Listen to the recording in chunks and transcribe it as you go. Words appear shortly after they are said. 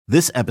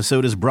This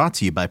episode is brought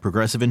to you by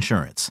Progressive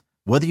Insurance.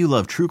 Whether you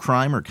love true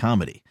crime or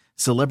comedy,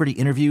 celebrity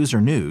interviews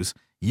or news,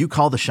 you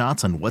call the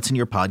shots on what's in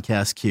your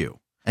podcast queue.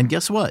 And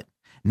guess what?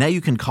 Now you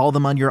can call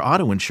them on your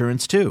auto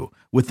insurance too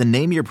with the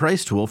Name Your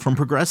Price tool from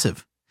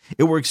Progressive.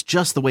 It works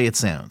just the way it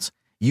sounds.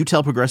 You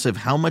tell Progressive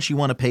how much you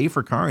want to pay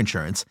for car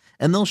insurance,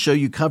 and they'll show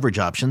you coverage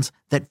options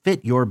that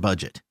fit your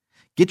budget.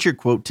 Get your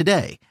quote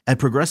today at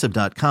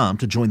Progressive.com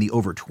to join the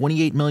over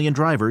 28 million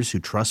drivers who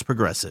trust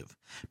Progressive.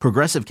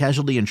 Progressive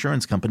Casualty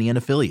Insurance Company and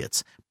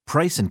Affiliates.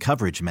 Price and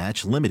coverage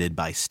match limited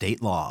by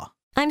state law.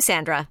 I'm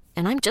Sandra,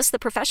 and I'm just the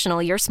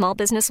professional your small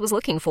business was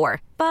looking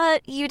for.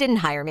 But you didn't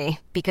hire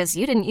me because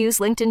you didn't use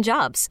LinkedIn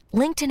Jobs.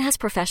 LinkedIn has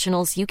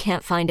professionals you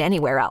can't find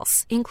anywhere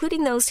else,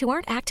 including those who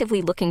aren't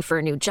actively looking for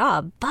a new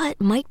job, but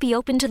might be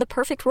open to the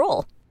perfect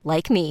role,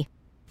 like me.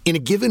 In a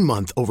given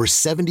month, over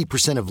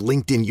 70% of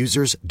LinkedIn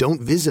users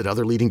don't visit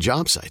other leading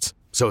job sites.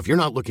 So if you're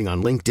not looking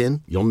on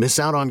LinkedIn, you'll miss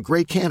out on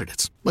great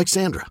candidates like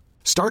Sandra.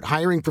 Start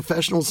hiring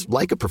professionals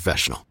like a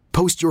professional.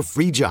 Post your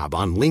free job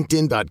on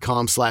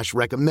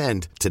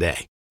linkedin.com/recommend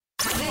today.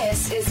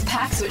 This is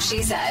Pax What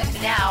She Said.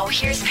 Now,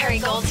 here's Perry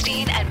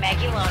Goldstein and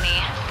Maggie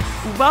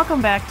Loney.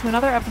 Welcome back to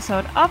another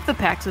episode of the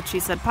Pax What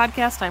She Said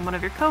podcast. I'm one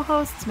of your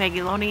co-hosts,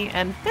 Maggie Loney,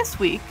 and this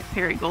week,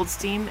 Perry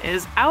Goldstein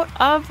is out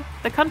of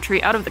the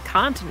country, out of the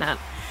continent,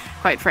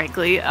 quite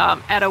frankly,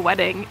 at a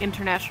wedding,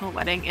 international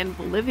wedding in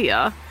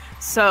Bolivia.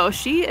 So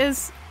she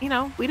is, we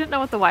didn't know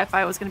what the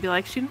Wi-Fi was going to be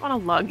like. She didn't want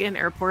to lug in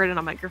airport and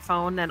a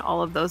microphone and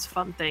all of those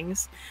fun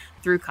things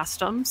through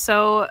customs.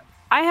 So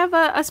I have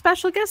a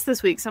special guest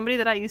this week, somebody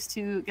that I used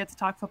to get to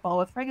talk football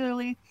with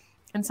regularly,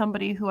 and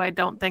somebody who I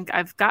don't think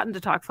I've gotten to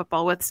talk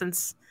football with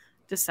since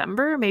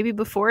December, maybe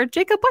before,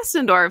 Jacob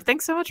Westendorf.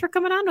 Thanks so much for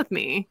coming on with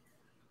me.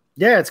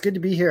 Yeah, it's good to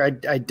be here.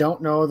 I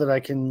don't know that I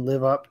can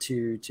live up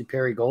to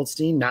Perry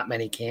Goldstein. Not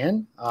many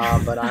can,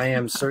 but I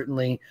am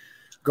certainly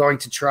going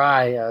to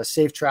try.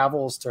 Safe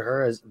travels to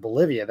her as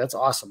Bolivia. That's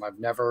awesome. I've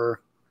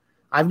never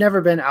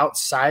been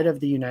outside of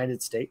the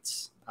United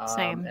States.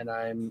 Same. And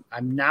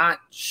I'm not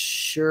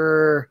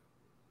sure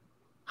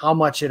how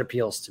much it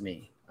appeals to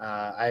me.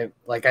 I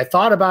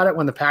thought about it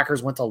when the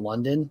Packers went to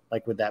London.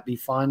 Like, would that be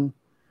fun?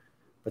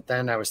 But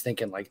then I was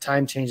thinking, like,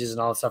 time changes and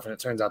all that stuff, and it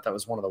turns out that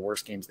was one of the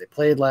worst games they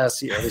played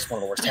last year, or at least one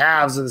of the worst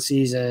halves of the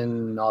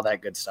season, and all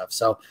that good stuff.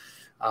 So,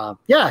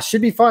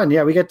 should be fun.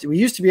 Yeah, we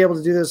used to be able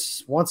to do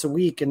this once a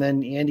week, and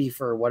then Andy,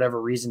 for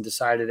whatever reason,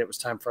 decided it was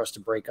time for us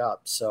to break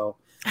up. So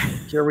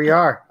here we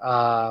are.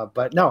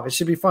 But no, it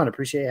should be fun.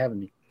 Appreciate you having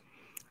me.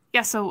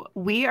 Yeah, so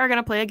we are going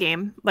to play a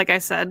game. Like I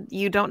said,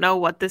 you don't know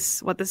what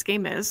this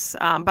game is,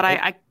 but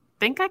I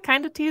think I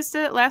kind of teased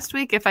it last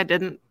week. If I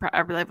didn't,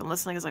 everybody been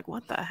listening is like,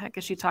 what the heck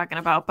is she talking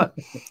about? But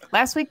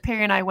last week,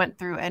 Perry and I went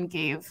through and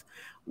gave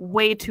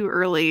way too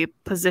early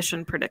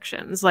position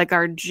predictions, like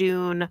our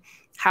June,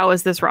 how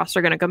is this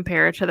roster going to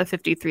compare to the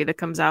 53 that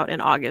comes out in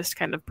August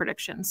kind of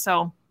predictions.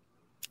 So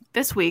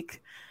this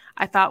week,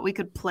 I thought we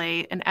could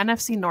play an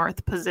NFC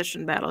North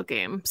position battle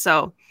game.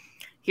 So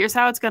here's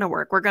how it's going to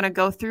work. We're going to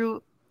go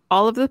through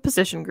all of the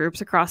position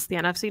groups across the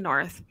NFC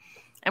North,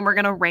 and we're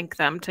going to rank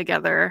them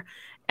together,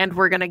 and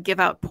we're going to give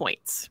out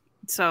points.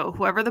 So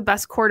whoever the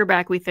best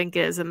quarterback we think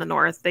is in the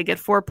North, they get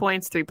 4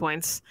 points, 3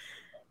 points.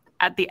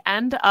 At the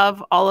end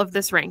of all of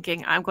this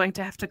ranking, I'm going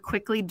to have to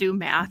quickly do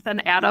math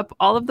and add up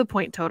all of the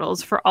point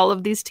totals for all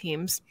of these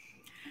teams.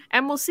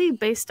 And we'll see,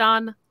 based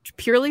on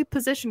purely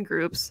position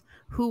groups,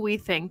 who we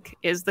think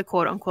is the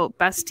quote-unquote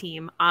best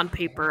team on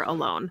paper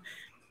alone.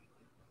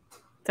 Does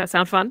that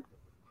sound fun?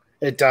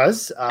 It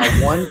does.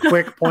 One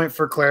quick point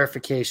for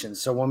clarification.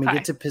 So when we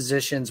get to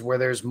positions where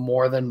there's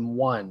more than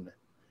one,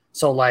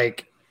 so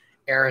like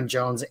Aaron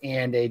Jones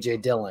and A.J.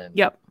 Dillon.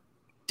 Yep.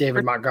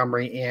 David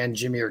Montgomery and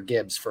Jahmyr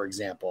Gibbs, for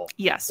example.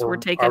 Yes, we're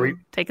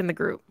taking the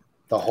group.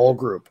 The whole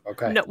group.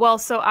 Okay. No, well,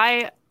 so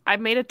I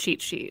made a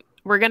cheat sheet.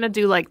 We're going to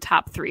do like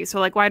top 3. So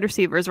like wide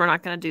receivers, we're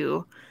not going to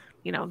do,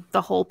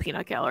 the whole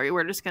peanut gallery.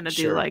 We're just going to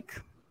do like,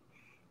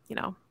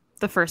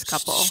 the first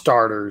couple.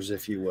 Starters,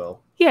 if you will.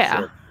 Yeah.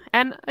 Sure.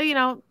 And,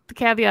 the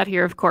caveat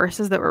here, of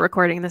course, is that we're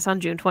recording this on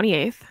June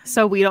 28th.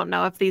 So we don't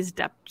know if these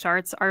depth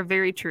charts are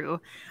very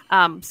true.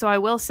 So I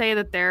will say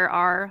that there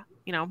are,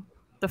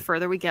 the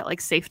further we get,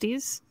 like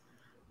safeties,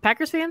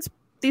 Packers fans,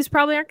 these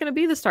probably aren't going to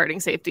be the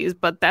starting safeties,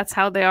 but that's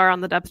how they are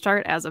on the depth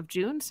chart as of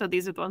June. So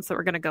these are the ones that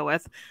we're going to go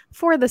with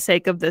for the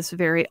sake of this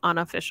very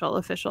unofficial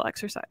official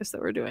exercise that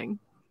we're doing.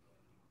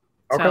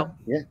 Okay. So,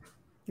 yeah.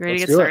 You ready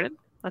to get started?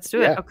 Let's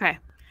do it. Okay.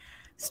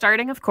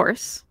 Starting, of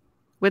course,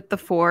 with the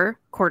 4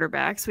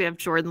 quarterbacks. We have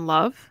Jordan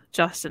Love,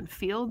 Justin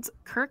Fields,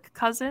 Kirk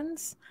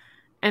Cousins,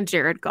 and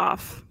Jared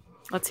Goff.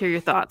 Let's hear your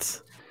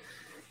thoughts.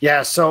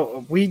 Yeah,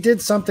 so we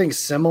did something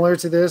similar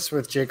to this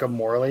with Jacob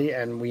Morley,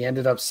 and we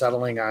ended up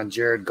settling on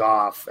Jared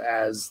Goff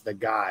as the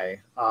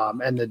guy.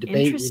 And the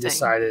debate we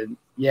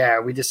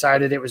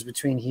decided it was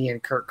between he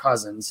and Kirk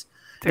Cousins.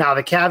 Fair. Now,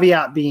 the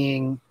caveat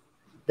being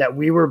that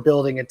we were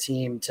building a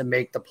team to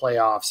make the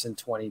playoffs in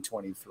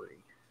 2023.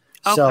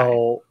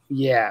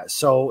 Okay.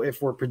 So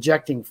if we're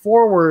projecting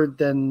forward,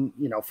 then,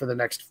 for the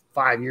next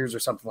 5 years or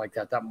something like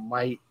that, that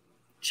might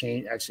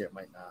change. Actually, it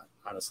might not,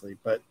 honestly,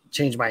 but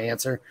change my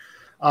answer.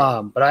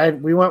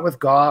 But we went with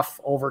Goff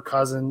over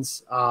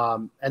Cousins.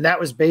 And that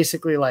was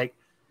basically like,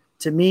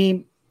 to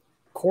me,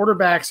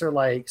 quarterbacks are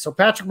like, so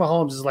Patrick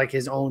Mahomes is like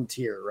his own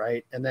tier,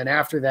 right? And then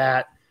after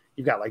that,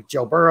 you've got like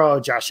Joe Burrow,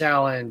 Josh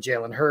Allen,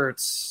 Jalen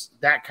Hurts,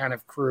 that kind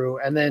of crew.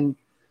 And then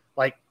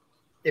like,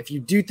 if you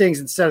do things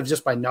instead of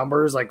just by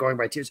numbers, like going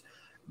by tiers,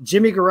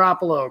 Jimmy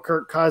Garoppolo,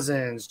 Kirk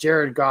Cousins,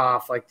 Jared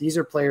Goff, like these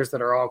are players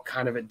that are all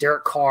kind of at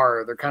Derek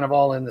Carr. They're kind of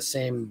all in the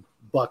same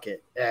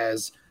bucket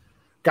as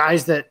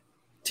guys that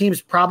teams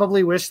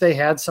probably wish they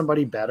had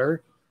somebody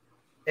better.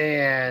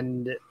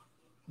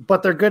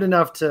 But they're good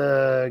enough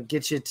to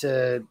get you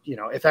to,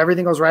 if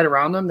everything goes right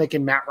around them, they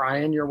can Matt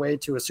Ryan your way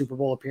to a Super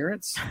Bowl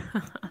appearance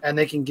and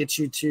they can get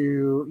you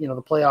to,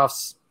 the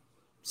playoffs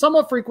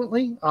somewhat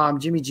frequently.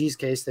 Jimmy G's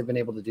case, they've been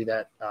able to do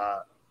that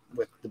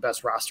with the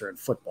best roster in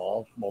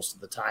football most of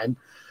the time.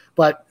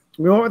 But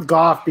we went with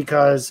Goff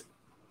because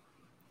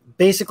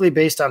basically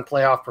based on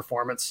playoff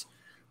performance,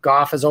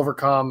 Goff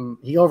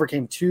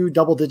overcame 2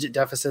 double-digit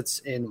deficits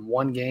in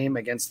one game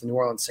against the New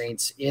Orleans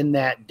Saints in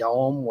that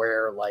dome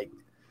where, like,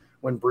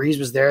 when Breeze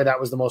was there, that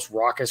was the most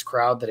raucous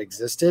crowd that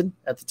existed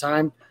at the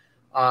time.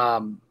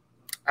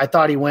 I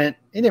thought he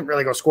didn't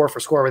really go score for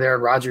score with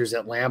Aaron Rodgers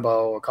at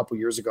Lambeau a couple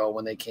years ago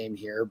when they came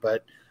here,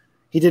 but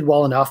he did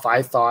well enough,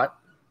 I thought,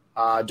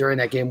 during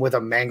that game with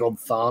a mangled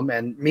thumb.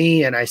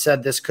 And I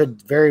said this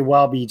could very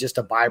well be just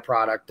a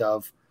byproduct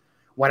of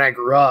when I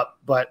grew up,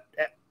 but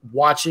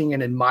watching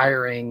and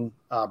admiring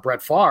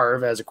Brett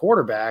Favre as a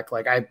quarterback,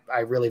 like I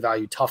really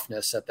value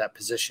toughness at that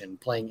position,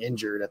 playing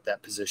injured at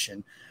that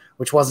position,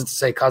 which wasn't to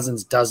say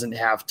Cousins doesn't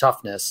have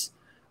toughness.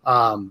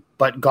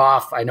 But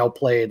Goff, I know,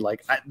 played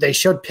they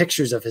showed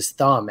pictures of his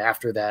thumb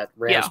after that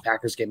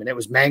Rams-Packers game, and it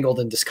was mangled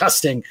and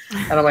disgusting.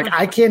 And I'm like,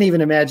 I can't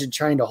even imagine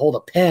trying to hold a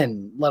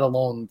pen, let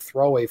alone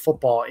throw a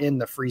football in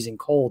the freezing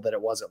cold that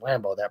it was at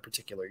Lambeau that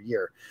particular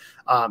year.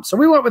 So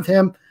we went with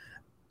him,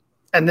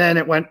 and then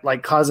it went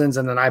like Cousins,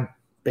 and then I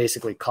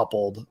basically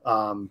coupled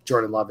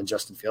Jordan Love and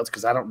Justin Fields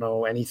because I don't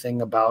know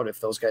anything about if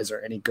those guys are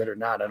any good or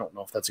not. I don't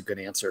know if that's a good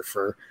answer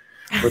for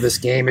this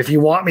game. If you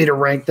want me to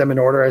rank them in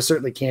order, I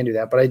certainly can do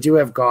that. But I do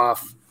have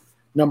Goff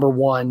number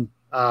 1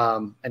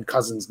 and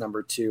Cousins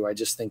number 2. I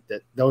just think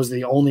that those are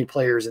the only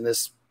players in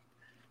this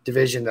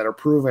division that are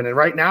proven. And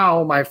right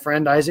now, my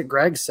friend Isaac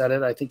Gregg said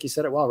it. I think he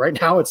said it well. Right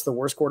now, it's the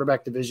worst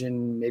quarterback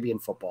division maybe in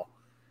football.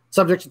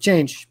 Subject to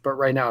change, but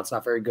right now it's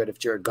not very good if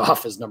Jared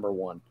Goff is number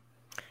 1.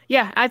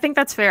 Yeah, I think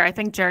that's fair. I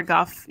think Jared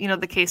Goff,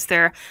 the case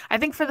there, I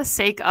think for the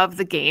sake of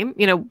the game,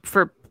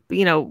 for,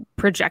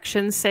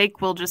 projection's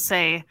sake, we'll just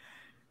say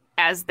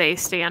as they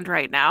stand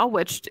right now,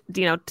 which,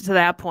 to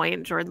that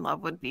point, Jordan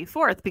Love would be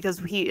 4th because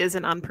he is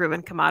an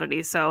unproven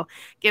commodity. So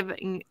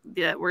given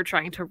that we're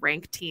trying to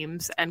rank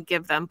teams and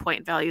give them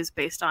point values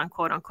based on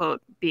quote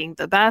unquote being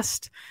the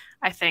best,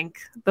 I think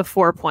the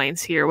 4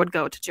 points here would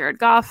go to Jared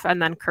Goff,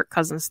 and then Kirk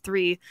Cousins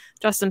 3,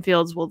 Justin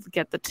Fields will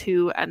get the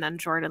 2, and then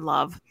Jordan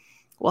Love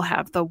will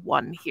have the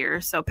 1 here.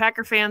 So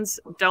Packer fans,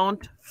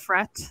 don't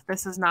fret.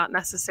 This is not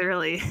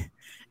necessarily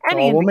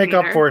any we'll make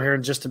up for it here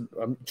in just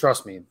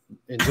trust me,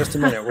 in just a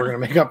minute. We're going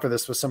to make up for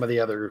this with some of the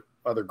other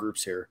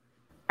groups here.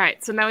 All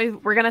right, so now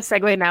we're going to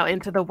segue now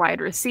into the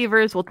wide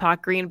receivers. We'll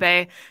talk Green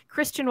Bay.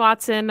 Christian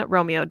Watson,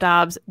 Romeo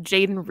Doubs,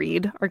 Jaden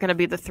Reed are going to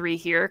be the 3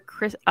 here.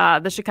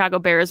 The Chicago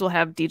Bears will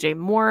have DJ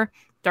Moore,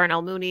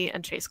 Darnell Mooney,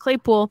 and Chase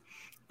Claypool.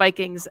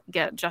 Vikings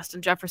get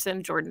Justin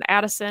Jefferson, Jordan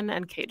Addison,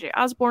 and KJ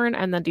Osborne.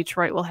 And then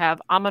Detroit will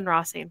have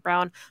Amon-Ra St.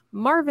 Brown,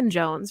 Marvin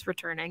Jones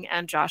returning,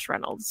 and Josh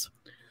Reynolds.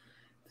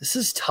 This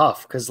is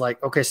tough because,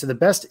 so the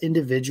best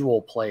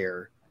individual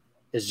player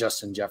is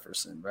Justin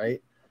Jefferson,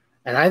 right?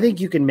 And I think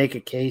you can make a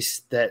case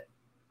that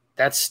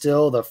that's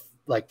still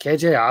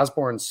KJ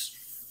Osborne's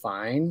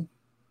fine.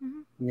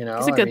 Mm-hmm.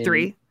 He's a good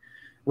 3.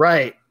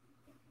 Right.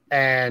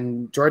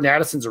 And Jordan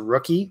Addison's a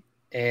rookie.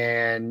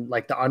 And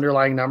the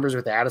underlying numbers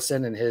with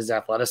Addison and his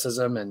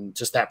athleticism and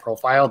just that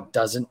profile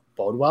doesn't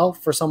bode well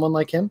for someone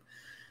like him.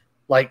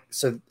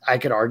 So I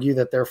could argue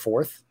that they're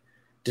 4th.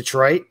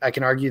 Detroit, I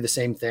can argue the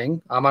same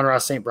thing. Amon-Ra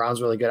St.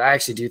 Brown's really good. I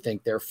actually do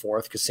think they're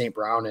 4th because St.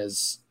 Brown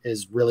is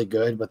really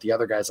good, but the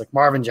other guys like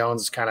Marvin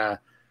Jones is kind of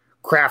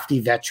crafty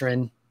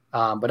veteran.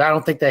 But I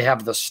don't think they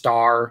have the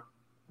star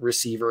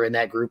receiver in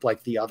that group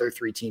like the other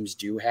 3 teams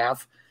do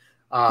have.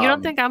 You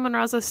don't think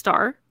Amon-Ra's a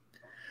star?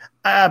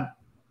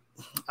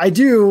 I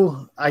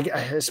do.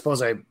 I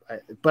suppose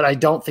but I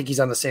don't think he's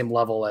on the same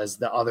level as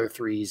the other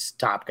 3's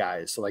top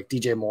guys. So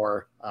DJ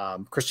Moore,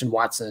 Christian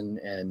Watson,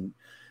 and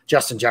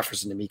Justin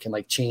Jefferson to me can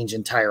change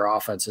entire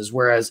offenses.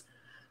 Whereas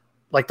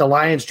the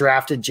Lions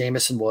drafted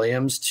Jamison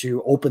Williams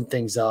to open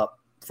things up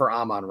for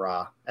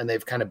Amon-Ra, and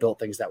they've kind of built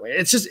things that way.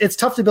 It's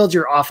tough to build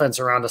your offense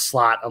around a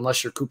slot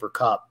unless you're Cooper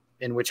Kupp,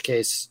 in which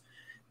case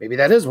maybe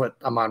that is what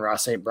Amon-Ra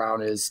St.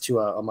 Brown is to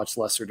a much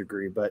lesser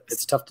degree, but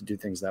it's tough to do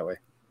things that way.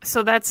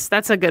 So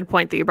that's a good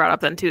point that you brought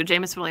up then too.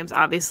 Jamison Williams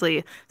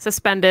obviously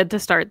suspended to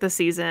start the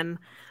season.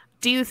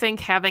 Do you think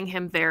having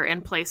him there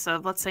in place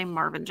of, let's say,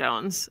 Marvin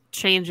Jones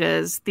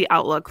changes the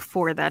outlook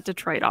for that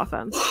Detroit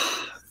offense?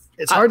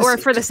 it's hard or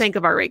to for the sake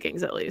of our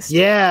rankings, at least.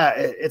 Yeah,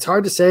 it's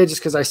hard to say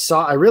just because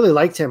I really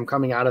liked him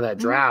coming out of that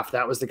draft.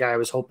 That was the guy I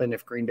was hoping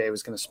if Green Bay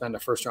was going to spend a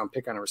first round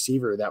pick on a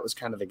receiver, that was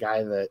kind of the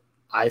guy that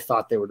I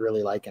thought they would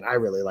really like, and I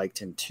really liked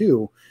him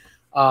too.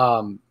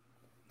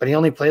 But he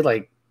only played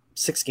like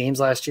 6 games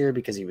last year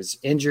because he was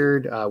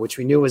injured, which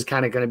we knew was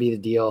kind of going to be the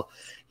deal.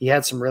 He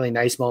had some really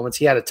nice moments.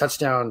 He had a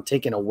touchdown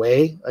taken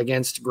away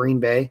against Green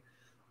Bay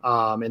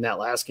in that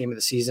last game of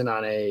the season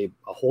on a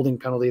holding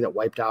penalty that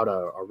wiped out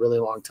a really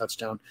long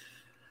touchdown.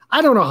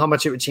 I don't know how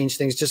much it would change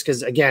things just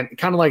because, again,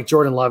 kind of like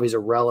Jordan Love, he's a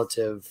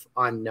relative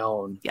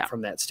unknown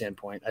from that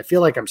standpoint. I feel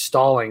like I'm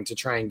stalling to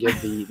try and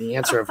give the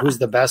answer of who's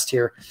the best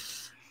here.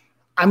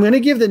 I'm going to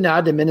give the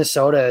nod to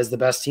Minnesota as the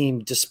best team,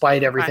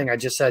 despite everything I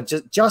just said.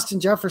 Justin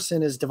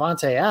Jefferson is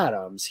Devontae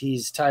Adams.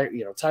 He's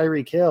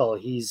Tyreek Hill.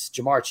 He's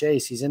Jamar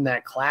Chase. He's in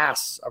that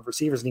class of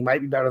receivers, and he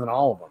might be better than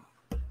all of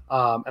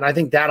them. And I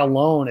think that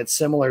alone, it's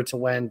similar to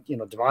when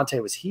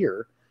Devontae was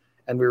here,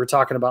 and we were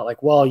talking about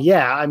like, well,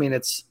 yeah, I mean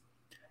it's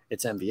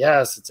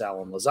MVS, it's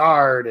Alan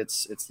Lazard,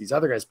 it's these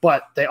other guys,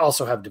 but they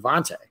also have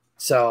Devontae.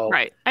 So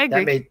right, I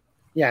agree.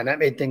 That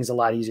made things a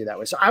lot easier that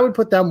way. So I would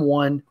put them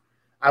 1.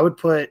 I would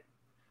put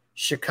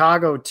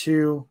Chicago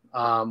 2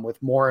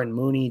 with Moore and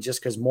Mooney,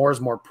 just because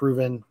Moore's more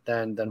proven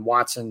than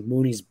Watson.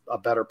 Mooney's a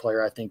better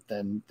player, I think,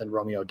 than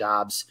Romeo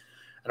Doubs.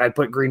 And I'd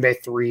put Green Bay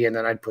 3, and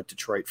then I'd put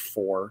Detroit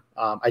 4.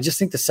 I just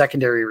think the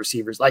secondary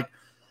receivers, like,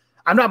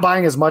 I'm not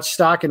buying as much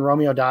stock in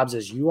Romeo Doubs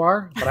as you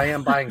are, but I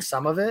am buying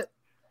some of it.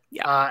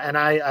 Yeah. And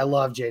I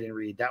love Jaden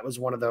Reed. That was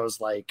one of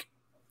those, like,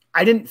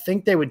 I didn't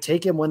think they would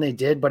take him when they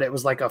did, but it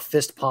was like a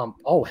fist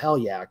pump. Oh, hell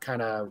yeah,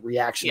 kind of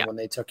reaction when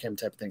they took him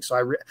type of thing.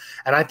 So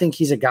I think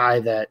he's a guy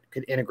that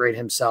could integrate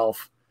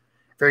himself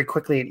very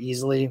quickly and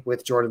easily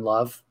with Jordan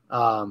Love.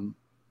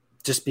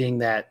 Just being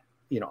that,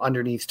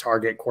 underneath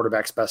target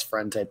quarterback's best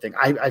friend type thing.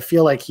 I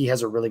feel like he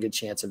has a really good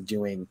chance of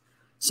doing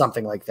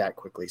something like that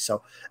quickly.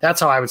 So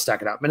that's how I would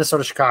stack it up.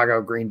 Minnesota, Chicago,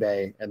 Green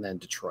Bay, and then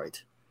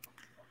Detroit.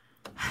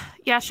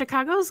 Yeah,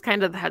 Chicago's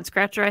kind of the head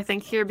scratcher, I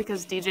think, here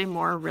because DJ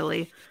Moore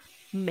really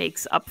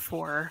makes up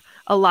for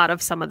a lot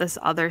of some of this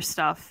other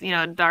stuff.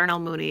 Darnell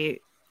Mooney,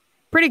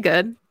 pretty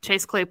good.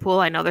 Chase Claypool,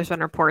 I know there's been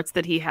reports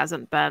that he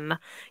hasn't been,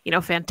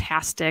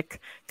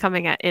 fantastic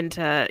coming into,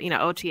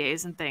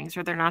 OTAs and things,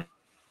 or they're not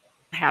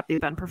happy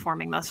been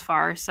performing thus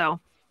far. So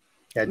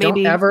yeah,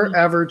 don't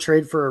ever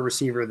trade for a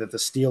receiver that the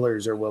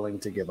Steelers are willing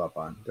to give up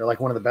on. They're like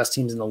one of the best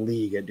teams in the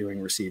league at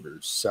doing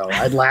receivers. So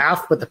I'd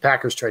laugh, but the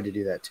Packers tried to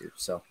do that too.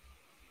 So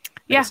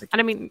yeah,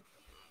 and I mean,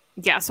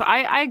 yeah, so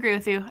I agree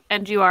with you.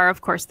 And you are,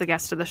 of course, the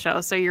guest of the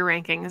show. So your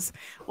rankings,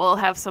 we'll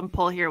have some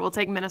pull here. We'll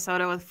take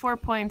Minnesota with 4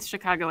 points,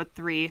 Chicago with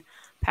 3,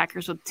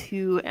 Packers with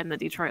 2, and the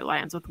Detroit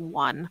Lions with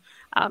 1.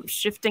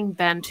 Shifting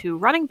then to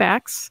running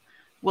backs,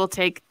 we'll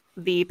take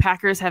the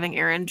Packers having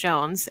Aaron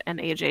Jones and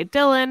A.J.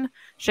 Dillon.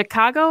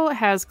 Chicago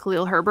has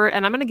Khalil Herbert,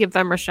 and I'm going to give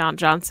them Rashawn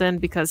Johnson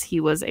because he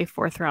was a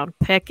 4th-round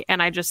pick,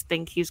 and I just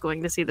think he's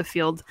going to see the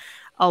field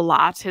a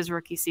lot his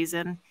rookie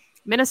season.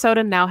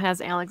 Minnesota now has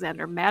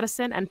Alexander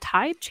Madison, and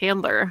Ty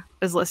Chandler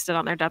is listed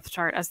on their depth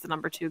chart as the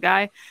number 2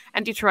 guy.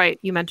 And Detroit,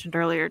 you mentioned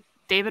earlier,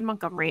 David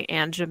Montgomery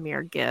and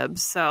Jahmyr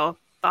Gibbs. So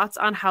thoughts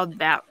on how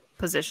that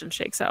position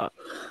shakes out?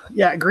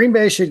 Yeah, Green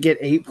Bay should get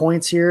 8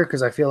 points here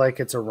because I feel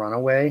like it's a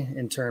runaway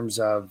in terms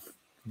of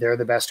they're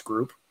the best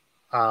group.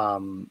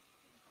 Aaron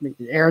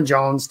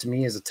Jones, to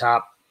me, is a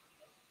top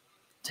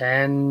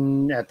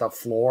 10 at the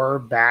floor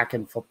back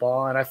in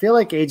football. And I feel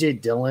like A.J.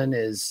 Dillon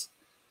is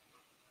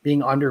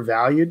being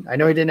undervalued. I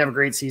know he didn't have a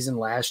great season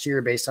last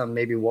year based on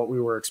maybe what we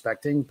were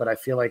expecting, but I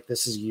feel like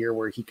this is a year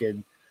where he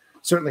could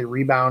certainly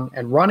rebound,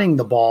 and running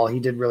the ball, he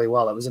did really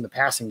well. It was in the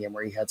passing game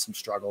where he had some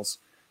struggles.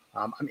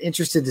 I'm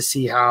interested to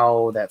see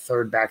how that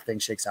third back thing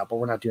shakes out, but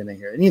we're not doing that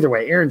here. And either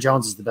way, Aaron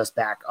Jones is the best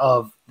back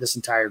of this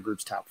entire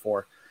group's top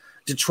 4.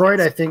 Detroit,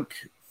 I think,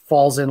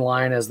 falls in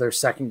line as their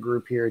second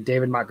group here.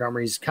 David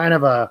Montgomery's kind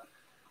of a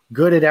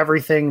good at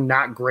everything,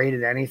 not great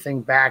at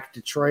anything back.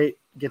 Detroit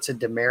gets a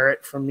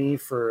demerit from me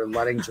for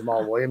letting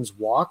Jamal Williams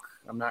walk.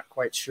 I'm not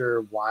quite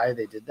sure why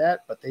they did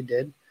that, but they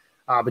did.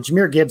 But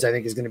Jahmyr Gibbs, I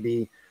think, is going to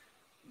be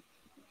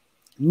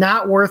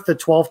not worth the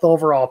 12th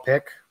overall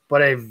pick,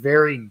 but a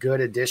very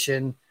good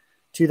addition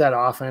to that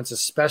offense,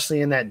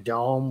 especially in that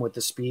dome with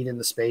the speed and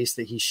the space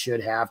that he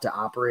should have to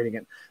operate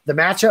again. The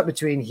matchup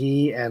between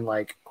he and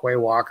like Quay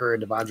Walker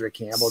and Devondre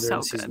Campbell during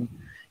the season.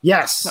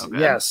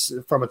 Yes.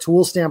 From a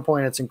tool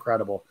standpoint, it's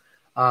incredible.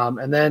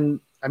 And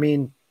then, I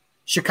mean,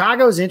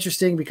 Chicago is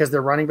interesting because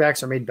their running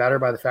backs are made better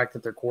by the fact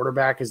that their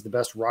quarterback is the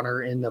best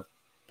runner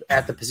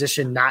at the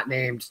position not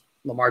named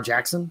Lamar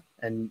Jackson.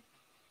 And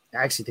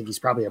I actually think he's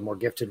probably a more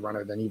gifted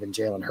runner than even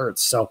Jalen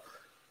Hurts. So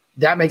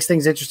that makes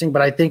things interesting.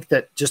 But I think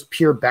that just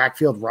pure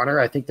backfield runner,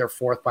 I think they're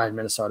 4th behind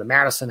Minnesota.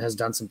 Madison has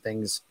done some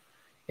things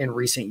in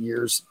recent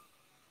years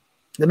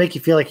that make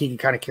you feel like he can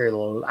kind of carry the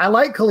load. I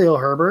like Khalil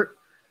Herbert,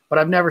 but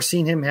I've never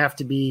seen him have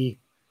to be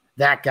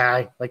that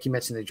guy. Like you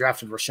mentioned, they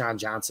drafted Rashawn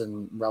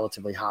Johnson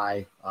relatively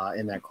high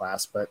in that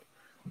class. But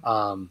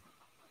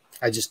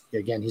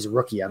again, he's a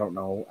rookie. I don't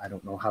know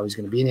how he's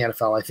going to be in the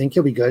NFL. I think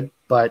he'll be good,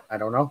 but I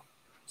don't know.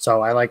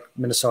 So I like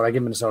Minnesota. I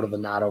give Minnesota the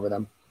nod over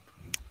them.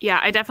 Yeah,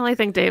 I definitely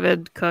think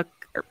Dalvin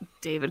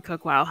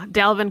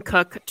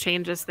Cook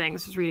changes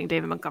things. I was reading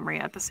David Montgomery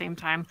at the same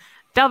time.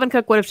 Dalvin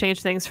Cook would have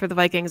changed things for the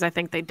Vikings. I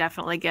think they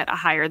definitely get a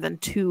higher than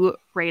 2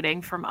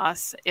 rating from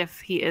us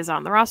if he is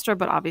on the roster,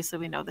 but obviously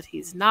we know that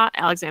he's not.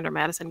 Alexander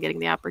Mattison getting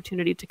the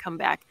opportunity to come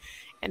back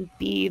and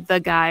be the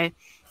guy.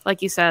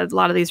 Like you said, a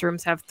lot of these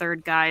rooms have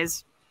third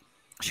guys.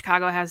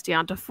 Chicago has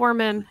Deonta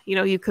Foreman. You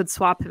know, you could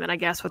swap him in, I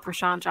guess, with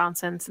Rashawn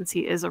Johnson since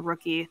he is a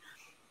rookie.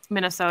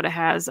 Minnesota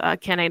has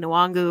Kene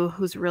Nwangu,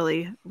 who's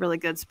really, really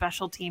good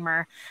special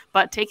teamer.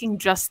 But taking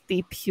just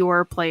the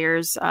pure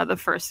players, the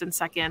first and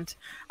second,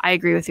 I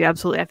agree with you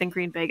absolutely. I think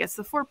Green Bay gets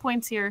the 4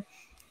 points here.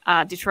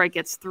 Detroit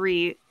gets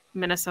 3,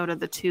 Minnesota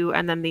the 2,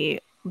 and then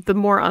the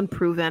more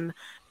unproven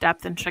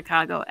depth in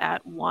Chicago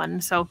at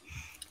 1. So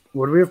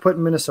would we have put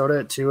Minnesota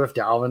at 2 if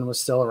Dalvin was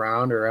still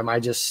around, or am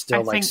I just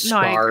still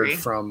scarred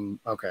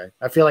from? Okay,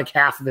 I feel like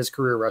half of his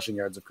career rushing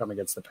yards have come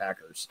against the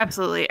Packers.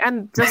 Absolutely,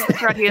 and just the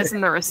threat he is in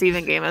the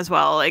receiving game as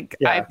well. Like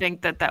I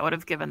think that would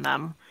have given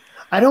them.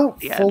 I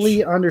don't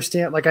fully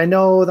understand. Like I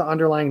know the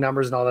underlying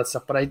numbers and all that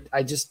stuff, but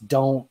I just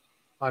don't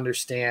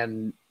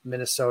understand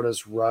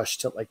Minnesota's rush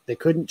to like they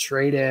couldn't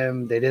trade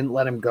him, they didn't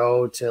let him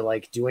go to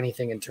like do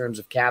anything in terms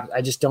of cap.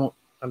 I just don't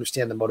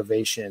understand the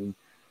motivation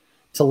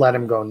to let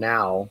him go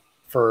now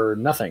for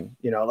nothing,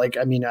 you know, like,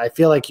 I mean, I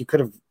feel like you could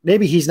have,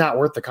 maybe he's not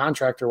worth the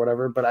contract or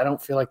whatever, but I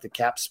don't feel like the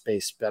cap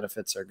space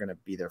benefits are going to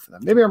be there for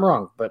them. Maybe I'm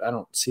wrong, but I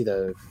don't see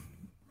the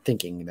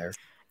thinking there.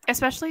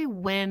 Especially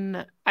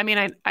when, I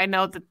mean, I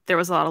know that there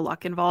was a lot of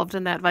luck involved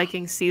in that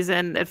Vikings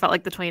season. It felt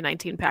like the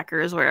 2019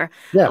 Packers where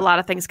a lot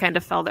of things kind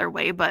of fell their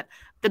way, but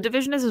the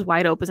division is as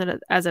wide open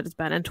as it's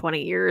been in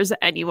 20 years.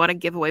 And you want to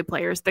give away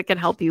players that can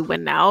help you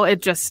win now.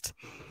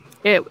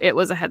 It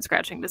was a head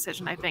scratching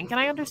decision, I think. And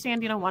I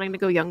understand, you know, wanting to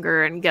go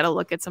younger and get a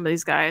look at some of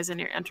these guys and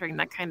you're entering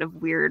that kind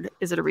of weird,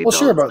 is it a rebuild? Well,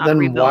 sure, but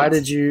then why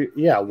did you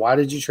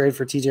trade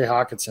for TJ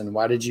Hawkinson?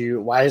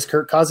 Why is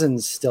Kirk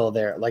Cousins still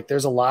there? Like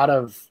there's a lot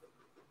of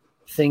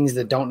things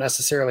that don't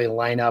necessarily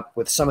line up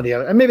with some of the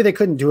other, and maybe they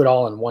couldn't do it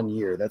all in 1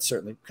 year. That's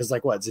certainly because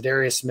like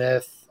Zadarius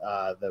Smith,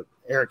 the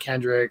Eric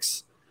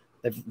Hendricks,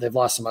 they've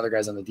lost some other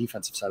guys on the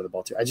defensive side of the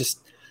ball too.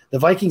 The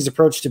Vikings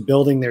approach to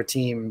building their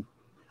team,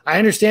 I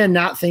understand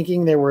not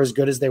thinking they were as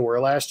good as they were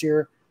last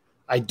year.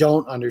 I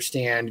don't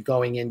understand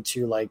going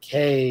into like,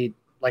 hey,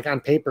 like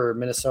on paper,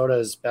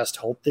 Minnesota's best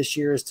hope this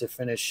year is to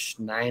finish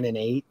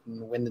 9-8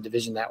 and win the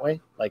division that way.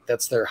 Like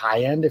that's their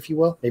high end, if you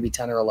will, maybe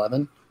 10 or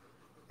 11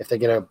 if they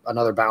get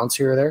another bounce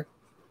here or there.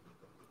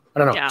 I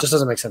don't know. Yeah. It just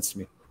doesn't make sense to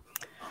me.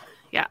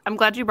 Yeah, I'm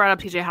glad you brought up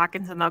TJ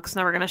Hawkinson, though, because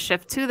now we're going to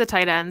shift to the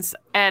tight ends.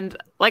 And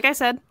like I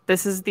said,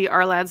 this is the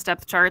Ourlads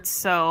depth charts,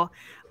 so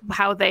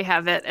how they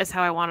have it is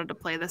how I wanted to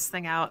play this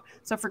thing out.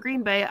 So for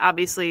Green Bay,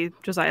 obviously,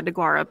 Josiah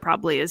DeGuara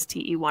probably is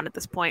TE1 at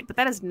this point, but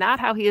that is not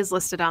how he is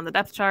listed on the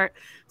depth chart.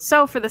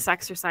 So for this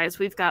exercise,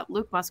 we've got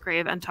Luke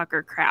Musgrave and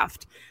Tucker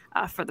Kraft.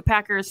 For the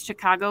Packers,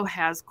 Chicago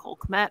has Cole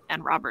Kmet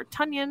and Robert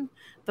Tonyan.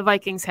 The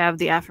Vikings have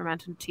the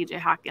aforementioned TJ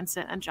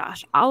Hawkinson and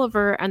Josh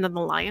Oliver. And then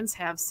the Lions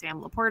have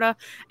Sam Laporta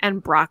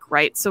and Brock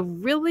Wright. So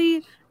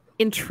really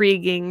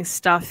intriguing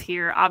stuff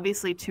here.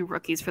 Obviously, 2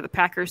 rookies for the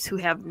Packers who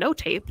have no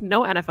tape,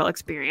 no NFL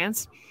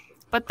experience.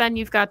 But then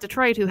you've got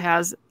Detroit who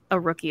has a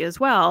rookie as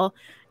well.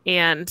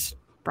 And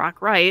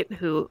Brock Wright,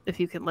 who, if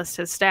you can list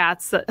his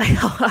stats,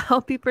 I'll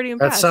be pretty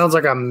impressed. That sounds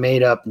like a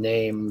made-up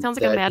name. Sounds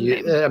like a Madden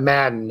name. A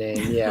Madden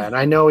name, yeah. And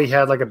I know he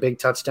had like a big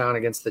touchdown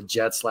against the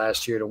Jets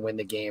last year to win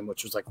the game,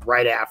 which was like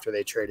right after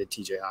they traded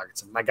TJ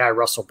Hawkinson. My guy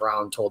Russell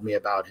Brown told me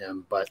about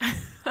him, but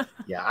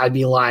yeah, I'd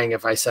be lying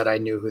if I said I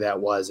knew who that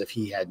was if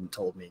he hadn't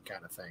told me,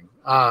 kind of thing.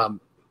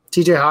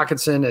 TJ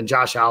Hawkinson and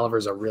Josh Oliver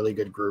is a really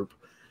good group.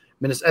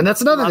 And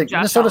that's another thing.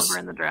 Josh Oliver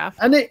in the draft.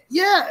 And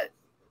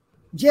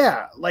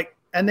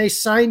and they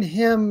signed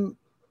him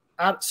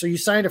out. So you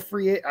signed a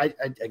free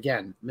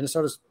again,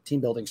 Minnesota's team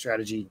building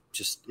strategy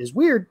just is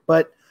weird,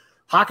 but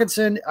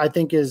Hawkinson, I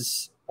think,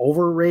 is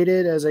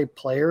overrated as a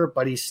player,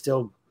 but he's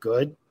still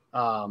good,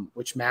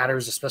 which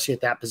matters, especially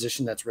at that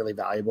position. That's really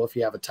valuable. If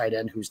you have a tight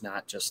end who's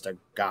not just a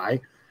guy,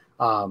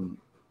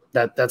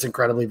 that's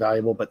incredibly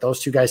valuable. But those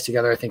 2 guys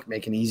together, I think,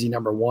 make an easy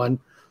number 1.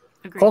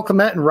 Agreed. Cole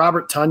Kmet and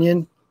Robert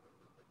Tonyan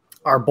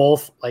are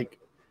both like,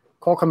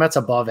 Cole Kmet's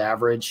above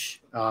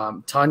average.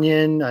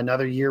 Tonyan,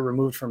 another year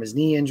removed from his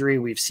knee injury.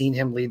 We've seen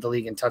him lead the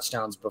league in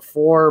touchdowns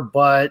before,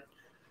 but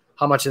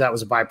how much of that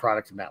was a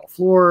byproduct of Matt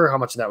LaFleur? How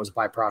much of that was a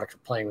byproduct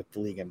of playing with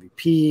the league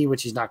MVP,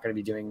 which he's not going to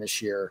be doing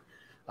this year?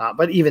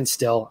 But even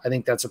still, I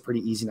think that's a pretty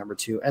easy number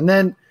 2. And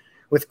then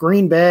with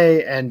Green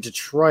Bay and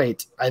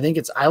Detroit, I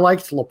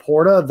liked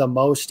Laporta the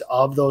most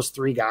of those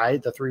 3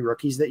 guys, the 3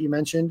 rookies that you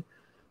mentioned,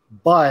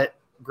 but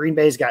Green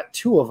Bay's got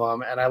 2 of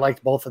them, and I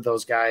liked both of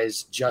those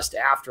guys just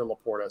after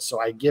Laporta.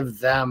 So I give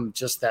them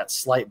just that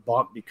slight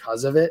bump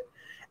because of it.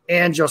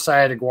 And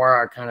Josiah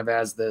DeGuara kind of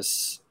as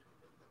this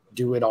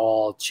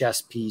do-it-all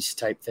chess piece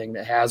type thing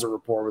that has a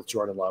rapport with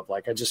Jordan Love.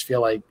 Like, I just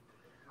feel like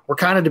we're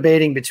kind of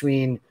debating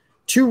between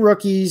 2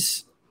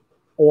 rookies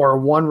or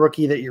one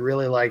rookie that you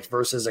really liked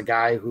versus a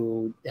guy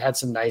who had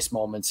some nice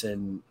moments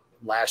in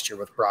last year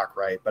with Brock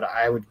Wright. But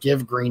I would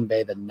give Green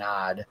Bay the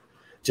nod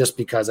just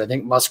because I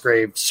think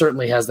Musgrave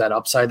certainly has that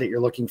upside that you're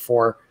looking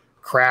for.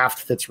 Kraft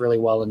fits really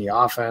well in the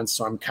offense.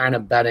 So I'm kind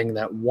of betting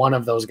that one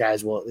of those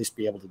guys will at least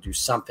be able to do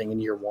something in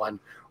year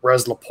one.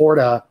 Whereas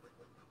Laporta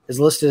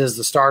is listed as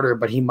the starter,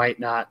 but he might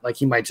not, like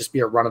he might just be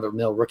a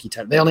run-of-the-mill rookie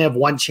tight end. They only have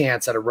one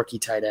chance at a rookie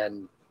tight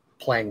end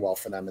playing well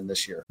for them in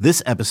this year.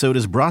 This episode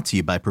is brought to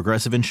you by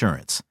Progressive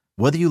Insurance.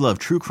 Whether you love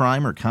true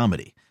crime or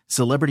comedy,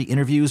 celebrity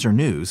interviews or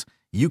news,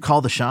 you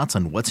call the shots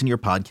on what's in your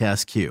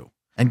podcast queue.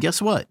 And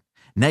guess what?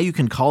 Now you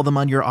can call them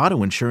on your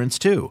auto insurance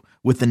too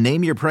with the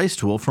Name Your Price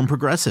tool from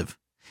Progressive.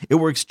 It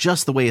works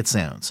just the way it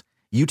sounds.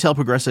 You tell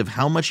Progressive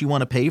how much you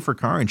want to pay for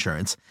car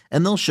insurance,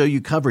 and they'll show you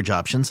coverage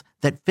options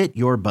that fit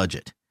your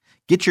budget.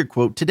 Get your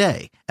quote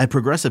today at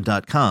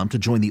Progressive.com to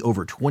join the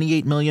over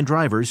 28 million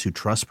drivers who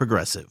trust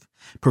Progressive.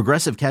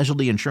 Progressive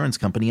Casualty Insurance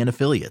Company and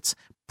Affiliates.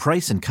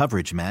 Price and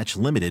coverage match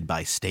limited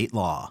by state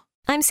law.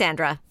 I'm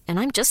Sandra, and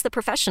I'm just the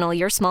professional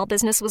your small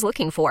business was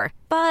looking for.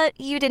 But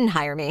you didn't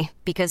hire me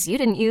because you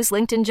didn't use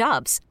LinkedIn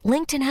Jobs.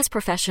 LinkedIn has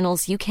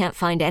professionals you can't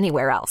find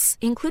anywhere else,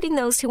 including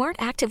those who aren't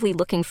actively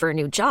looking for a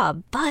new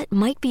job, but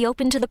might be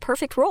open to the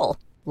perfect role,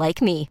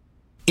 like me.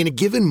 In a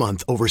given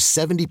month, over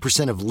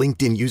 70% of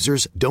LinkedIn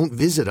users don't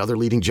visit other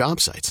leading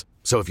job sites.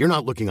 So if you're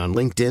not looking on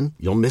LinkedIn,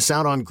 you'll miss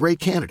out on great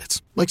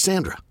candidates like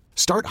Sandra.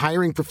 Start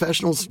hiring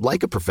professionals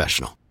like a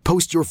professional.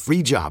 Post your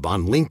free job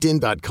on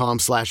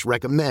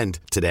linkedin.com/recommend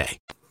today.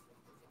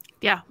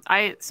 Yeah,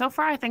 so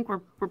far I think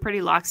we're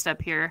pretty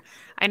lockstep here.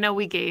 I know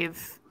we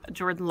gave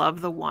Jordan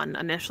Love the one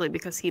initially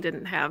because he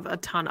didn't have a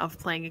ton of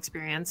playing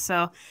experience.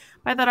 So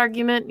by that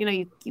argument,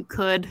 you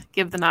could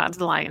give the nod to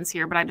the Lions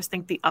here, but I just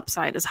think the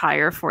upside is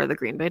higher for the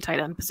Green Bay tight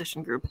end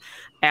position group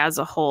as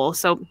a whole.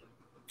 So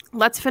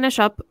let's finish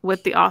up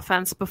with the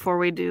offense before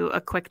we do a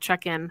quick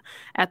check-in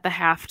at the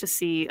half to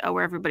see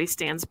where everybody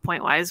stands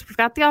point-wise. We've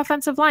got the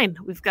offensive line.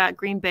 We've got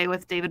Green Bay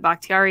with David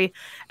Bakhtiari,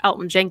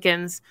 Elton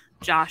Jenkins,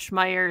 Josh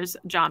Myers,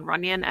 John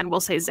Runyon, and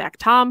we'll say Zach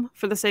Tom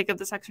for the sake of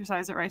this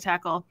exercise at right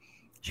tackle.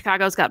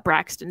 Chicago's got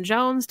Braxton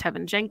Jones,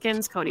 Tevin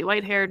Jenkins, Cody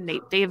Whitehair,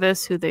 Nate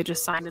Davis, who they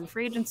just signed in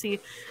free agency,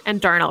 and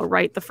Darnell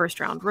Wright, the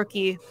first-round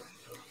rookie.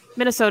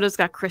 Minnesota's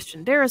got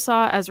Christian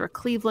Darrisaw, Ezra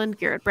Cleveland,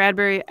 Garrett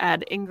Bradbury,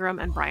 Ed Ingram,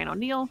 and Brian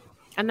O'Neill.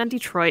 And then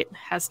Detroit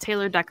has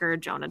Taylor Decker,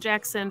 Jonah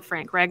Jackson,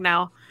 Frank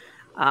Ragnow,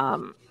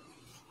 Alamute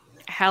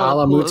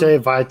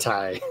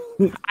Vaitai.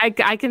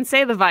 I can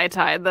say the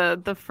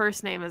Vaitai. The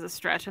first name is a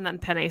stretch, and then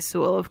Penei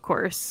Sewell, of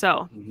course.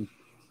 So,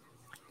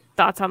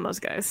 Thoughts on those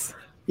guys?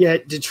 Yeah,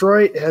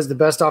 Detroit has the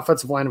best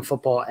offensive line in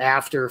football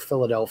after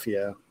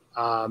Philadelphia.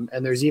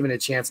 And there's even a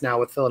chance now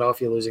with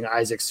Philadelphia losing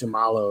Isaac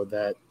Sumalo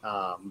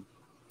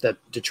that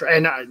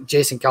Detroit and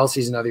Jason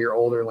Kelsey's another year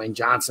older, Lane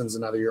Johnson's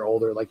another year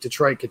older. Like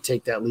Detroit could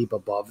take that leap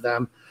above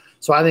them.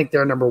 So I think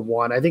they're number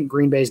one. I think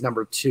Green Bay's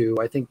number two.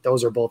 I think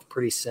those are both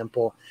pretty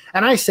simple.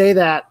 And I say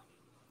that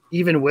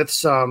even with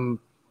some,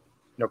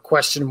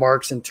 question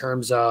marks in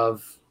terms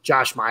of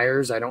Josh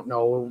Myers. I don't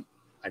know.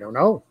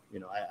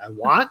 I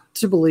want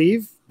to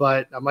believe,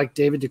 but I'm like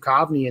David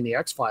Duchovny in the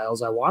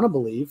X-Files. I want to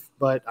believe,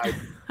 but I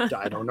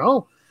don't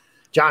know.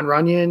 John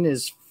Runyon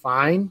is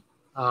fine.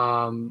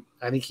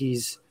 I think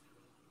he's,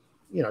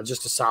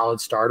 just a solid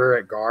starter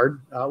at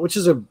guard, which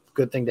is a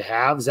good thing to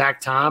have.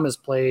 Zach Tom has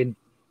played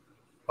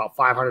about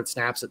 500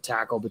 snaps at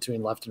tackle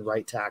between left and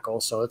right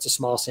tackle. So it's a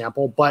small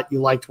sample, but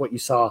you liked what you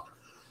saw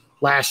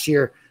last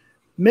year.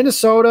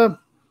 Minnesota,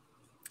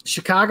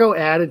 Chicago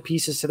added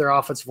pieces to their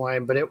offensive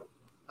line, but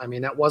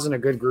that wasn't a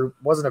good group,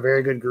 wasn't a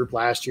very good group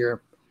last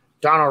year.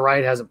 Donald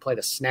Wright hasn't played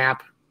a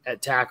snap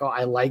at tackle.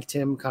 I liked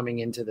him coming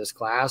into this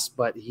class,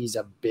 but he's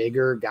a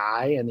bigger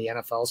guy, and the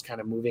NFL is kind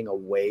of moving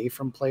away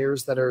from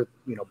players that are,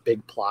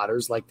 big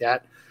plotters like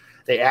that.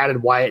 They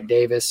added Wyatt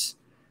Davis.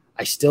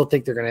 I still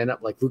think they're going to end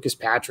up like Lucas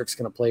Patrick's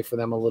going to play for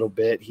them a little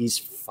bit. He's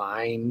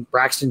fine.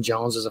 Braxton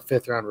Jones is a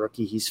 5th-round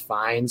rookie. He's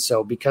fine.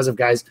 So because of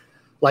guys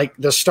like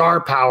the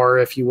star power,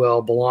 if you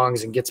will,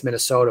 belongs and gets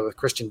Minnesota with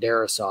Christian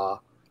Darrisaw,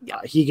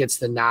 he gets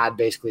the nod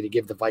basically to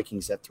give the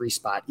Vikings that 3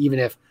 spot, even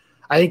if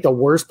I think the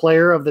worst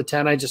player of the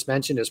 10 I just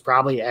mentioned is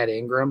probably Ed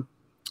Ingram,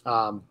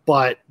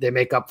 but they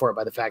make up for it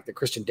by the fact that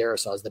Christian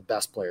Darrisaw is the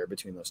best player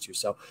between those two.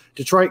 So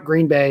Detroit,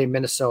 Green Bay,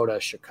 Minnesota,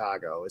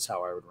 Chicago is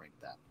how I would rank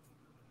that.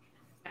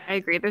 I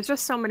agree. There's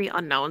just so many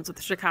unknowns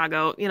with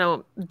Chicago.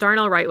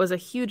 Darnell Wright was a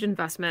huge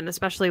investment,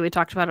 especially we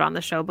talked about it on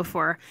the show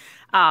before,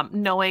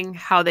 knowing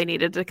how they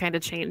needed to kind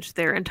of change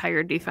their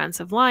entire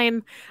defensive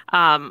line.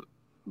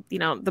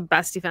 The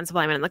best defensive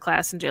lineman in the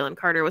class, and Jalen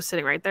Carter was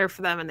sitting right there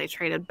for them, and they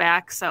traded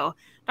back. So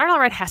Darnell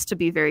Wright has to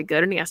be very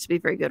good, and he has to be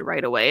very good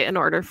right away in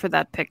order for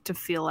that pick to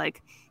feel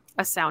like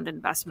a sound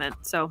investment.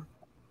 So,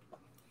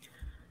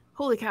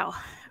 holy cow,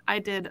 I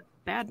did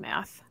bad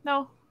math.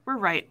 No, we're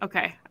right.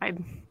 Okay, I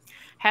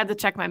had to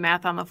check my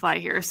math on the fly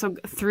here. So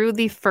through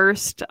the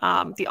first,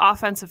 the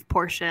offensive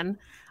portion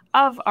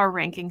of our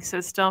ranking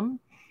system,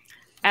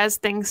 as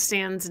things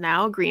stands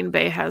now, Green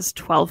Bay has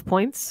 12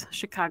 points.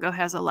 Chicago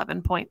has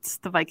 11 points.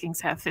 The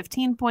Vikings have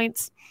 15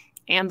 points.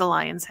 and the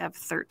Lions have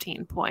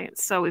 13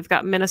 points. So we've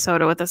got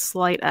Minnesota with a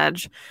slight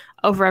edge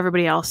over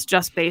everybody else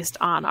just based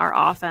on our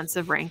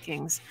offensive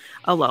rankings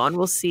alone.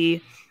 We'll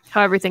see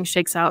how everything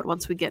shakes out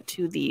once we get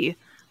to the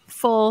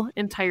full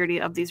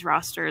entirety of these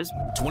rosters.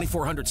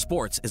 2400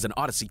 Sports is an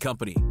Odyssey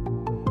company.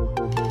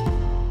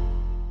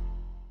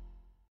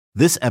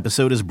 This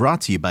episode is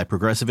brought to you by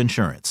Progressive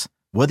Insurance.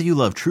 Whether you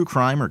love true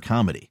crime or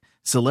comedy,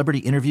 celebrity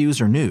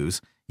interviews or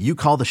news, you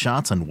call the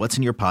shots on what's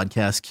in your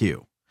podcast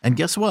queue. And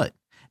guess what?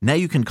 Now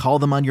you can call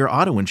them on your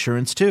auto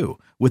insurance too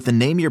with the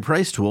Name Your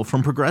Price tool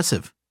from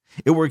Progressive.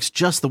 It works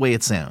just the way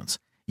it sounds.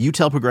 You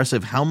tell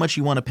Progressive how much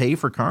you want to pay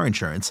for car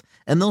insurance,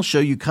 and they'll show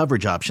you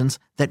coverage options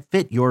that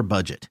fit your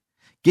budget.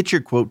 Get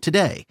your quote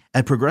today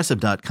at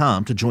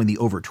Progressive.com to join the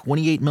over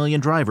 28 million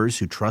drivers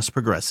who trust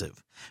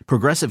Progressive.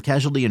 Progressive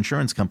Casualty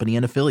Insurance Company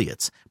and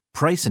Affiliates.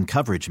 Price and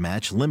coverage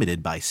match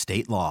limited by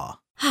state law.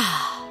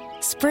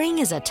 Spring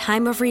is a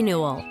time of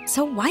renewal,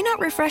 so why not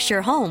refresh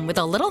your home with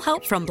a little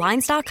help from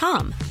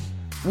Blinds.com?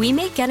 We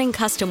make getting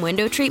custom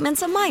window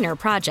treatments a minor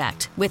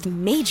project with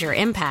major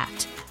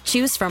impact.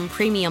 Choose from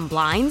premium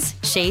blinds,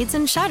 shades,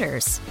 and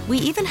shutters. We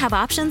even have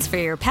options for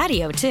your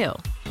patio, too.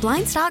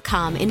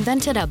 Blinds.com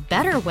invented a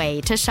better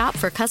way to shop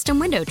for custom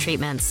window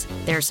treatments.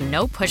 There's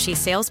no pushy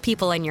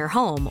salespeople in your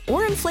home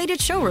or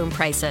inflated showroom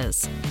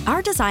prices.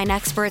 Our design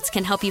experts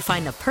can help you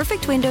find the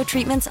perfect window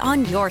treatments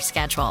on your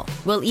schedule.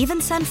 We'll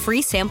even send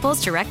free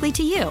samples directly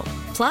to you.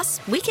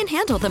 Plus, we can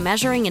handle the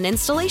measuring and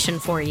installation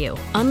for you.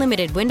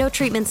 Unlimited window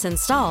treatments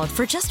installed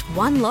for just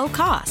one low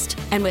cost.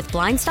 And with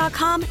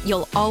Blinds.com,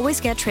 you'll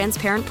always get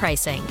transparent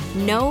pricing.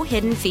 No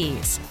hidden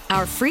fees.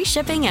 Our free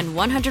shipping and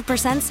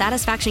 100%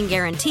 satisfaction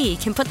guarantee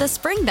can put the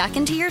spring back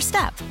into your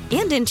step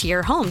and into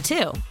your home,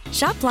 too.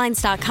 Shop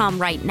Blinds.com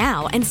right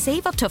now and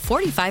save up to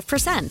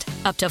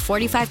 45%. Up to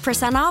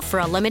 45% off for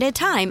a limited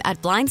time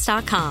at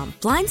Blinds.com.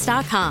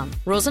 Blinds.com.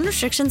 Rules and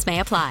restrictions may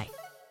apply.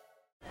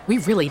 We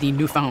really need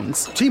new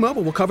phones.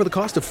 T-Mobile will cover the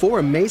cost of 4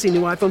 amazing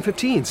new iPhone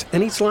 15s,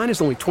 and each line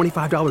is only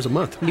 $25 a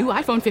month. New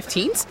iPhone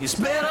 15s? It's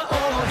better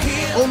over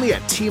here. Only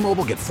at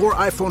T-Mobile, get 4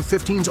 iPhone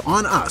 15s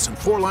on us and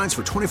 4 lines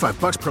for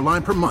 $25 per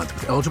line per month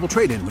with eligible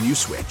trade-in when you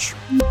switch.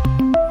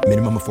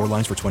 Minimum of 4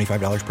 lines for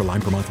 $25 per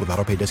line per month with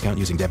autopay discount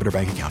using debit or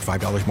bank account.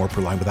 $5 more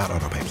per line without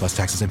autopay, plus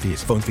taxes and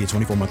fees. Phone fee at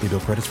 24 monthly bill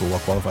credits for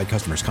well-qualified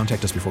customers.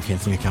 Contact us before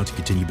canceling account to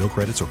continue bill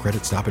credits or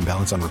credit stop and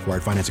balance on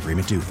required finance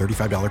agreement due.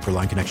 $35 per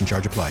line connection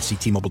charge applies. See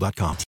T-Mobile.com.